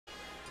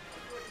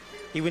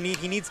He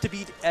needs to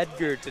beat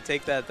Edgar to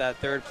take that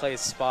third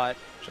place spot.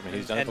 I mean,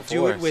 he's done it and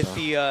before, do it with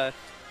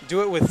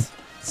do it with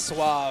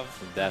Suave.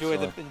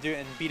 Definitely.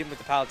 And beat him with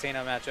the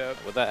Palutena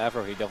matchup. With that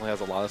Afro, he definitely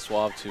has a lot of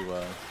Suave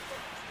to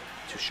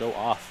show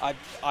off.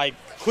 I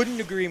couldn't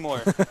agree more.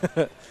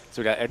 So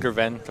we got Edgar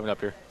Venn coming up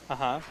here.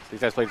 Uh-huh.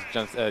 These guys play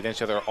against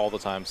each other all the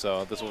time,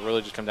 so this will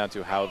really just come down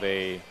to how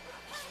they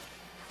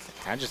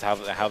kind of just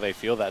how they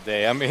feel that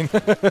day. I mean,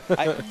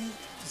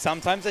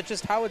 sometimes that's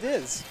just how it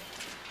is.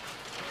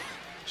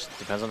 Just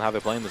depends on how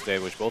they're playing this day,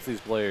 which both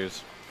these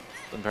players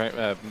been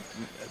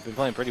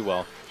playing pretty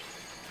well.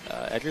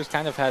 Edgar's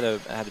kind of had a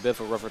bit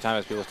of a rougher time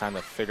as people trying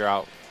to figure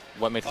out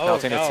what makes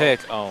Palutena tick.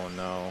 Oh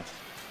no.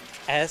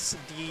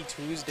 SD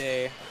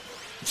Tuesday.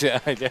 Yeah,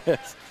 I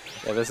guess.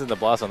 Yeah, this is the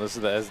Blastzone. This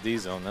is the SD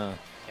zone now.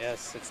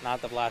 Yes, it's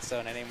not the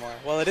Blastzone anymore.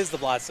 Well, it is the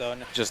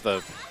Blastzone.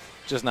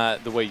 Just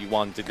not the way you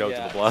wanted to go to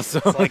the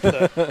Blastzone. It's like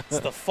it's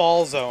the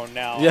fall zone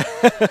now. Yeah.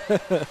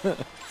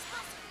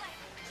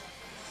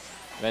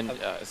 Then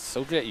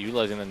so good at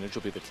utilizing the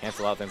neutral beat to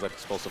cancel out things like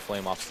explosive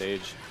flame off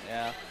stage.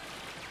 Yeah.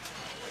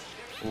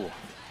 Ooh,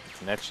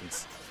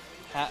 connections.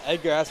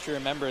 Edgar has to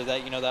remember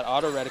that that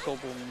auto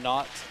reticle will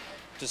not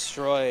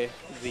destroy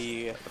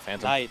the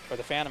Knight or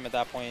the Phantom at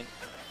that point.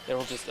 It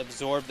will just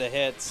absorb the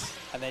hits,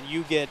 and then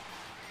you get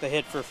the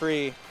hit for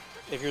free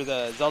if you're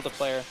the Zelda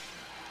player.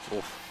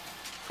 Oof.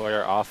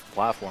 Flare off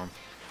platform.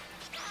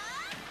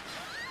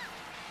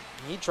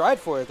 He tried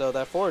for it though,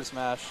 that forward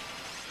smash.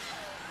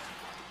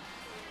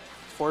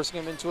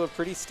 Forcing him into a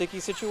pretty sticky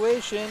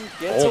situation.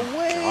 Gets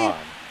away, God.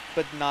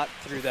 but not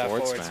through that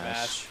forward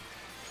smash.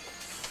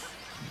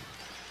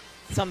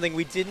 Something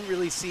we didn't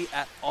really see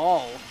at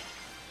all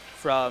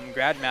from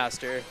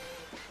Grandmaster.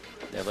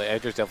 Yeah, like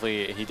Edgar's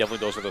definitely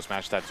goes for those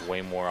smash attacks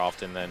way more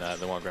often than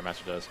what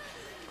Grandmaster does.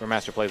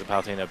 Grandmaster plays the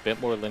Palutena a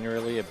bit more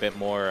linearly, a bit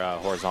more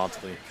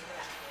horizontally.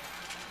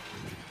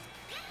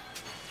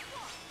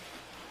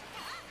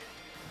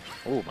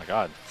 Oh my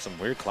God, some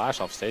weird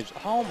clash off stage.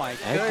 Oh my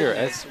Edgar,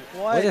 goodness,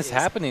 what is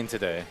happening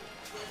today?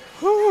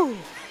 Whew,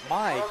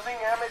 my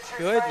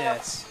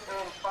goodness.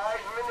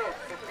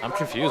 I'm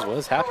confused. What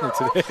is happening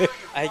today?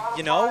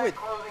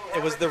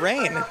 It was the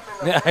rain.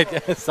 Yeah, I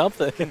guess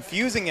something.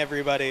 Confusing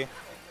everybody.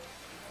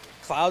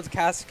 Clouds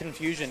cast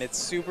confusion. It's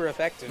super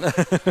effective.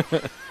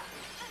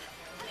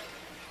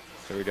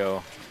 Here we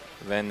go.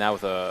 Then now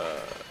with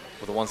a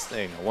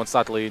one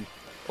stock lead,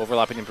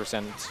 overlapping in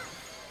percentage.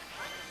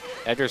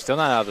 Edgar's still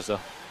not out of this though.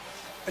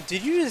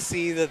 Did you just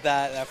see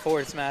that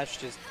forward smash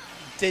just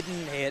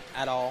didn't hit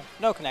at all?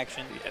 No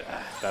connection.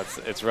 Yeah,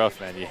 it's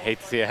rough, man. You hate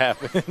to see it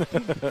happen.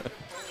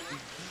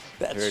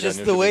 That's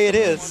just the way it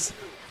is.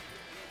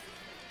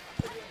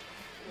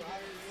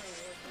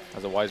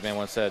 As a wise man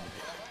once said,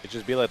 it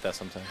just be like that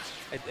sometimes.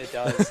 It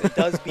does. It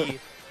does be.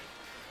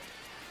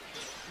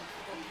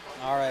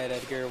 All right,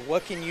 Edgar.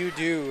 What can you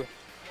do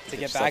to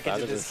get back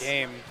into this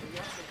game?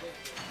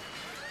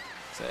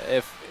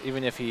 So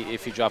even if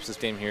he drops this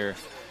game here,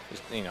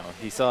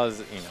 he still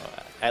has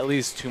at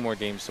least 2 more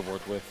games to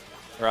work with,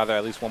 or rather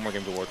at least 1 more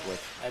game to work with.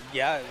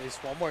 Yeah, at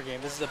least 1 more game.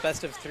 This is a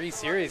best of 3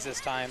 series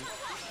this time.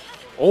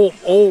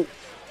 Oh!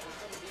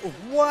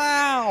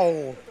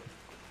 Wow!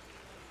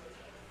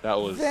 That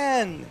was.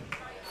 Then.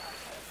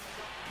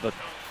 But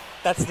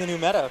that's the new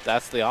meta.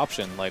 That's the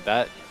option. Like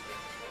that.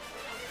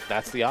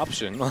 That's the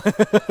option.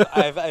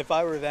 If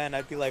I were Van,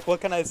 I'd be like,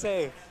 what can I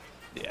say?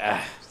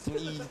 Yeah.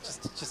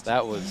 Just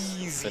that was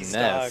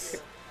finesse.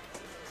 Stuck.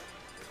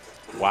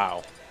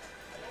 Wow.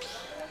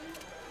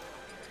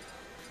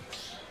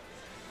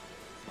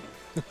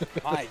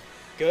 My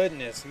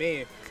goodness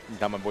me.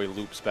 Got my boy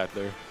Loops back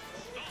there.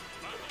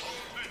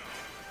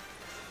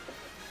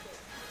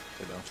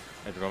 There we go.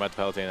 Edgar going back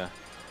to Palutena.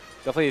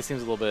 Definitely it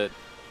seems a little bit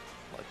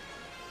like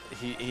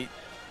he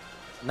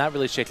not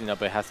really shaking up,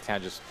 but has to kind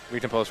of just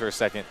recompose for a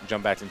second,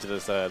 jump back into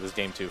this this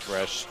game 2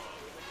 fresh.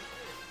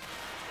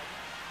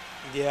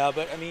 Yeah,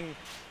 but I mean,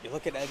 you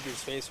look at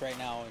Edgar's face right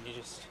now, and you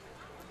just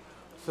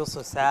feel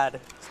so sad.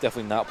 He's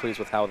definitely not pleased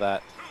with how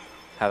that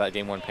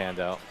game 1 panned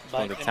out. He's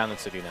going to Town and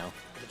City now.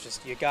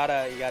 You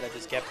gotta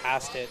just get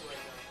past it.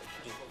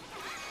 Just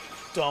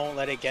don't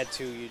let it get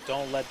to you.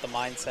 Don't let the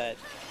mindset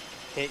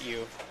hit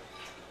you.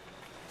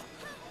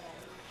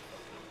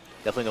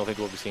 Definitely don't think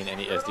we'll be seeing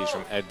any SDs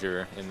from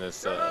Edgar in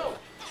this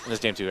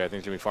game 2. I think he's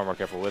going to be far more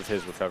careful with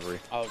his recovery.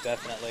 Oh,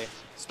 definitely.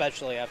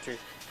 Especially after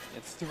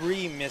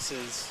 3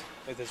 misses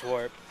with his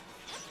warp.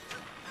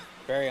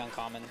 Very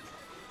uncommon.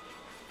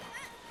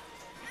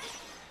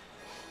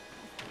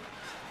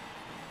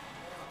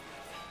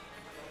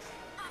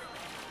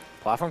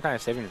 Platform kind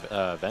of saving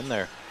Ven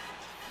there.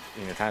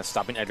 Kind of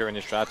stopping Edgar in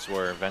his traps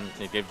where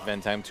it gave Ven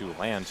time to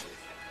land.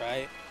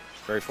 Right.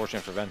 Very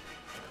fortunate for Ven.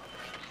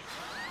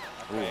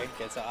 Okay,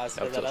 gets a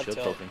that up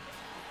tilt.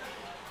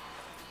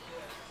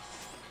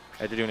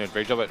 Edgar doing a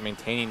great job at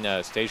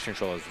maintaining stage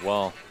control as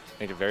well.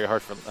 Made it very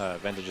hard for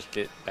Ven to just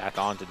get back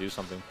on to do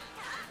something.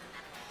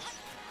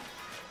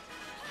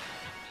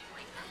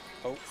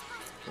 Oh.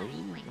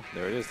 Ooh,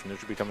 there it is. The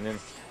neutral be coming in.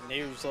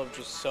 Neutral's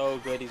just so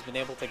good. He's been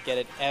able to get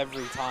it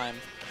every time.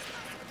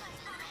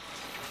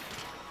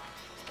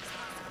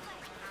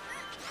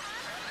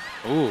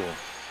 Ooh.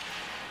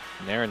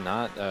 Nair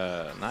not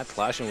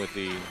clashing with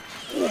the.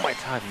 Oh my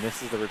God!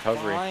 Misses the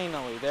recovery.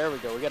 Finally, there we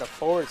go. We got a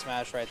forward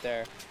smash right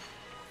there.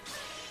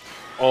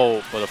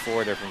 Oh, but a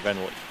forward there from Ven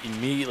will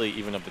immediately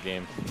even up the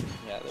game.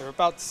 Yeah, they're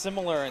about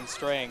similar in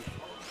strength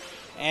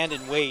and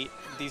in weight.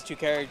 These two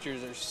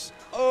characters are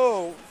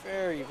so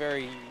very,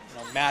 very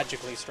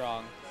magically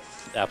strong.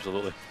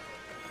 Absolutely.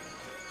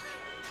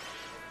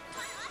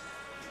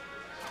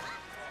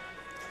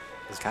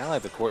 It's kind of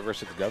like the court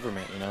versus the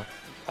government, you know.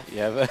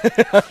 Yeah,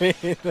 I mean,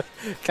 kind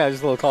of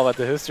just a little call about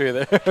the history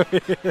there.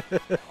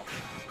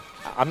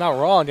 I'm not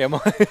wrong, am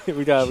I?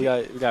 we got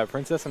a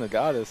princess and a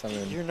goddess. I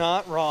mean, you're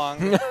not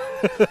wrong.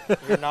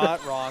 You're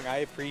not wrong. I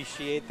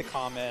appreciate the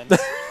comment.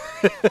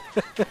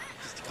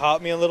 Just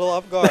caught me a little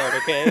off guard,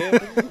 okay?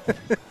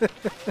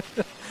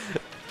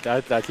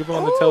 Got keep him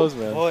on the toes,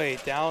 man. Boy,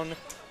 down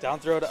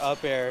throw to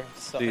up air.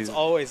 So it's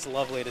always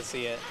lovely to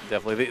see it.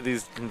 Definitely,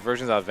 these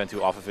conversions out of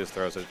Ventu off of his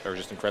throws are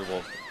just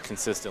incredible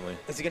consistently.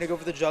 Is he gonna go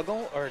for the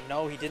juggle or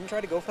no? He didn't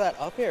try to go for that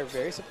up air.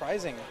 Very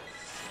surprising.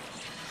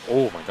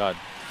 Oh my God.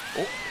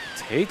 Oh,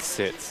 takes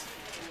it.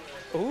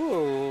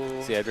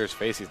 Ooh. See Edgar's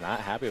face. He's not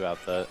happy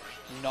about that.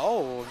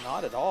 No,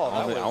 not at all.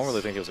 I don't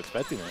really think he was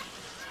expecting it.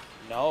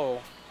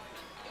 No.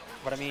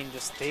 But I mean,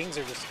 just things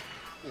are just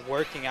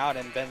working out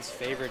in Ben's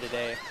favor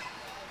today.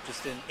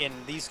 Just in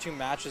these two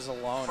matches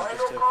alone,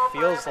 it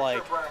feels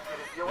like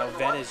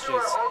Ven is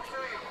just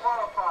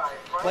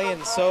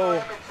playing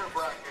so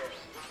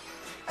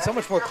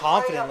much more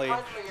confidently.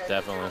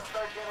 Definitely.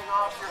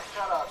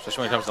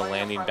 Especially when it comes to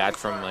landing back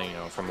from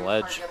from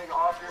ledge.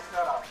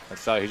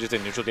 He just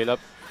did neutral gate up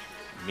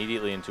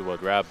immediately into a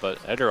grab, but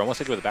Edgar almost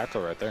hit you with a back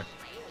throw right there.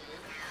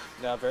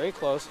 Yeah, very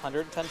close.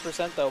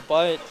 110% though,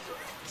 but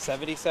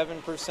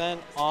 77%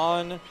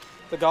 on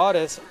the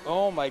goddess.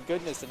 Oh my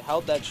goodness, and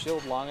held that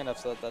shield long enough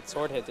so that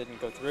sword hit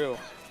didn't go through.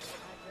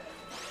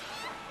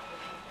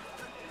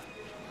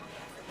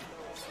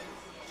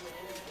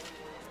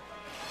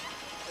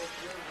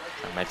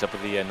 Match up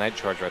with the night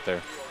charge right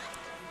there.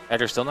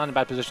 Edgar still not in a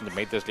bad position to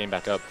make this game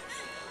back up.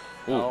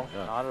 Ooh, no,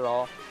 yeah. not at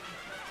all.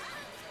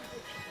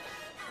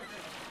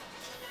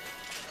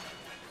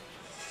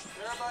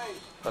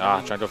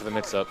 Trying to go for the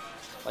mix-up.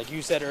 Like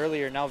you said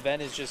earlier, now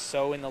Ven is just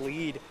so in the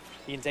lead.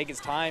 He can take his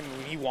time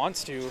when he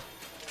wants to,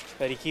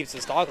 but he keeps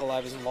his stock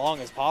alive as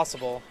long as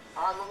possible.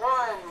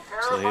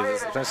 So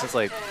he's, for instance,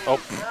 like,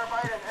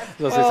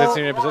 since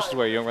you're in positions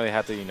where you don't really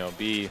have to,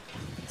 be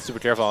super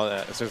careful.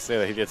 I was going to say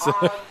that he gets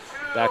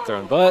back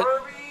thrown, but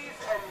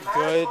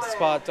good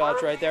spot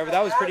dodge right there. But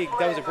that was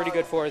a pretty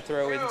good forward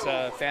throw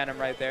into Phantom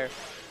right there.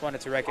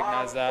 Wanted to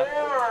recognize that.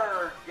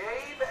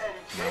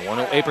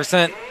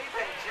 108%.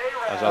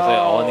 I was about to say,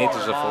 all it needs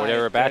is a forward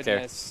error back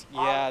there.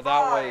 Yeah,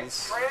 that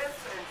was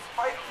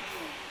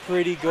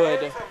pretty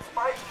good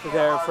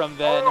there from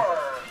Ven.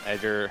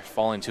 Edgar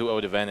falling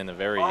 2-0 to Ven in a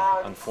very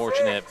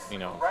unfortunate,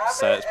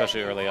 set,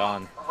 especially early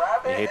on.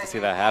 You hate to see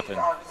that happen.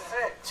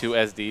 2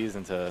 SDs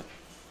into.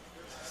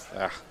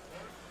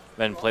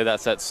 Ven played that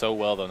set so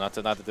well, though. Not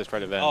to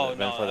discredit Ven. Oh, Ven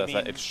no, played that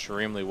set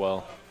extremely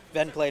well.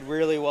 Ven played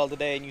really well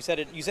today, and you said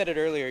it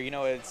earlier.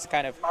 It's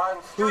kind of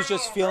who's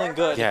just feeling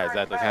good. Yeah,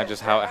 exactly. Kind of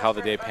just how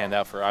the day panned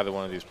out for either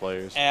one of these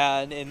players.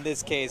 And in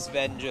this case,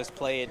 Ven just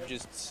played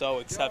just so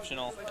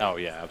exceptional. Oh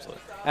yeah,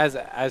 absolutely.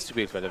 As to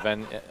be expected,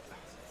 Ven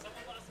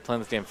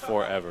playing this game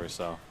forever,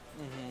 so.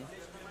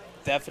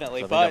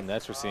 Definitely, So but up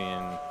next we're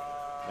seeing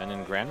Ven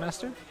and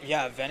Grandmaster.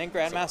 Yeah, Ven and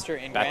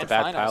Grandmaster in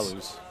Back-to-back Grand Finals.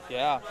 Palus.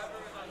 Yeah.